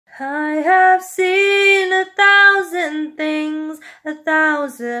I have seen 1,000 things,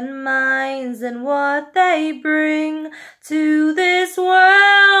 1,000 minds, and what they bring to this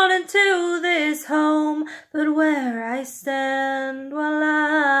world and to this home. But where I stand, well,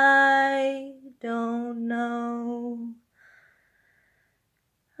 I don't know.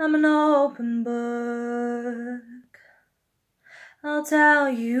 I'm an open book. I'll tell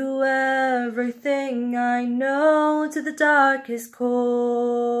you everything I know to the darkest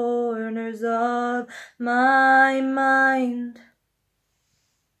corners of my mind.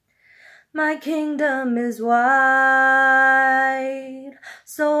 My kingdom is wide,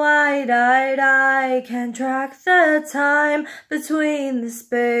 so wide I can track the time between the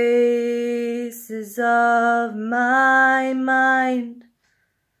spaces of my mind.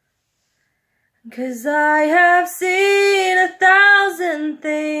 'Cause I have seen 1,000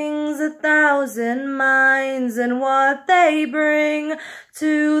 things, 1,000 minds, and what they bring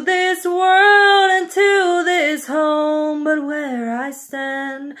to this world and to this home. But where I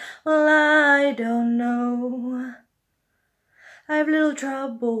stand, well, I don't know. I have little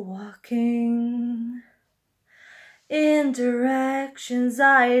trouble walking in directions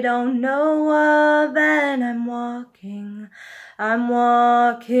I don't know of, and I'm walking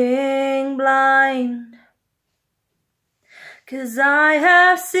blind. 'Cause I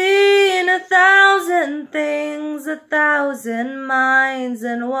have seen 1,000 things, 1,000 minds,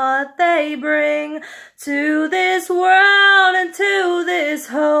 and what they bring to this world and to this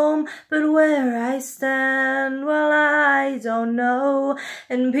home. But where I stand, well, I don't know.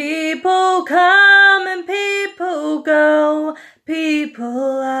 And people come and people go,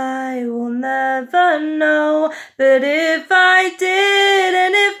 people I will never know. But if I did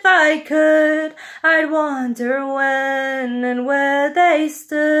and if I could, I'd wonder when and where they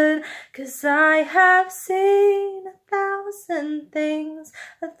stood. 'Cause I have seen 1,000 things,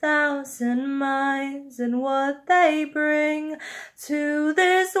 1,000 minds, and what they bring to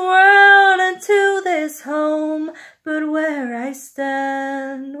this world and to this home. But where I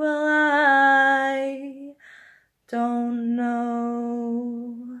stand, well, I don't know.